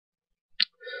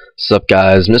What's up,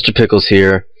 guys? Mr. Pickles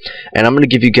here, and I'm going to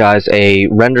give you guys a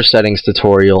render settings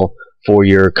tutorial for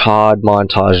your COD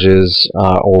montages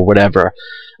or whatever.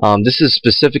 This is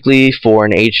specifically for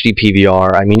an HD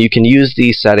PVR. I mean, you can use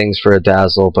these settings for a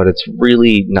dazzle, but it's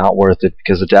really not worth it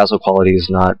because the dazzle quality is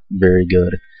not very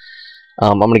good.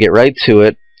 I'm going to get right to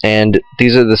it, and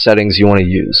these are the settings you want to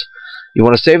use. You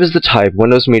want to save as the type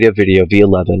Windows Media Video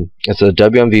V11. It's a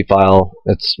WMV file.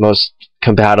 It's most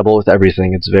compatible with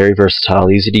everything. It's very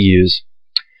versatile, easy to use.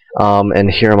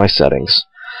 And here are my settings.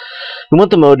 You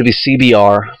want the mode to be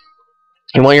CBR.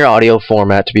 You want your audio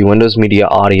format to be Windows Media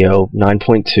Audio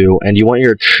 9.2, and you want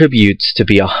your attributes to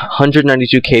be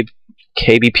 192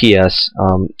 kbps,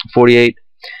 48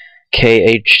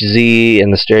 kHz,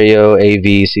 and the stereo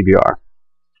AV CBR.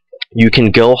 You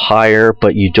can go higher,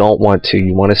 but you don't want to.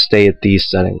 You want to stay at these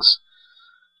settings.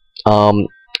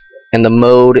 And the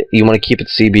mode, you want to keep it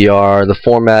CBR. The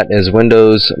format is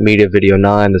Windows Media Video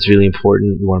 9. That's really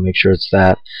important. You want to make sure it's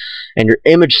that. And your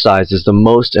image size is the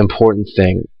most important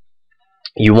thing.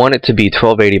 You want it to be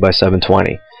 1280 by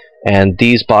 720. And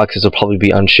these boxes will probably be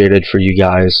unshaded for you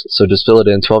guys. So just fill it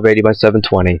in 1280 by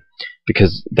 720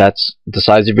 because that's the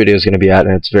size your video is going to be at,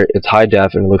 and it's high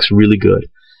def and it looks really good.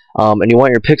 And you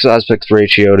want your pixel aspect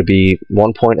ratio to be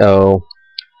 1.0,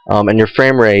 and your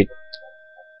frame rate,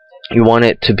 you want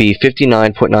it to be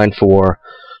 59.94,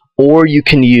 or you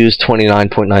can use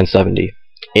 29.970.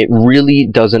 It really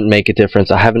doesn't make a difference.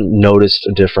 I haven't noticed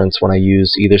a difference when I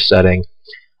use either setting.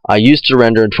 I used to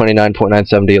render in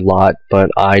 29.970 a lot,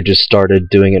 but I just started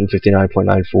doing it in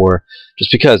 59.94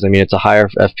 just because, I mean, it's a higher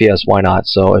FPS, why not?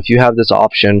 So if you have this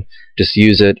option, just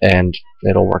use it and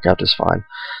it'll work out just fine.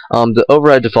 The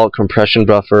override default compression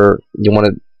buffer, you want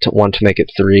to make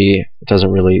it 3. It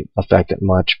doesn't really affect it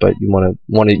much, but you want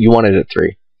it at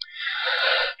 3.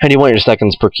 And you want your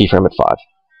seconds per keyframe at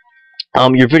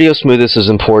 5. Your video smoothness is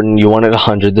important. You want it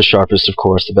 100, the sharpest, of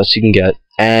course, the best you can get.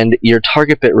 And your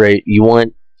target bitrate, you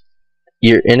want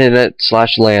your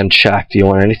internet/LAN checked. You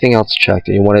want anything else checked,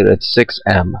 and you want it at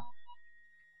 6M.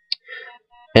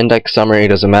 Index summary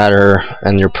doesn't matter.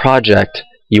 And your project,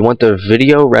 you want the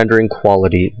video rendering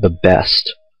quality the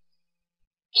best.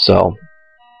 So,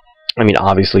 I mean,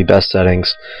 obviously best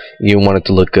settings. You want it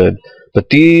to look good. But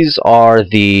these are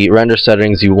the render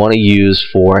settings you want to use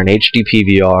for an HD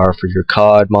PVR, for your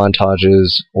COD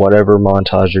montages, whatever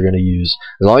montage you're going to use.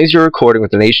 As long as you're recording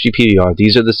with an HD PVR,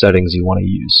 these are the settings you want to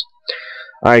use.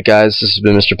 Alright guys, this has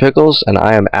been Mr. Pickles, and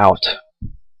I am out.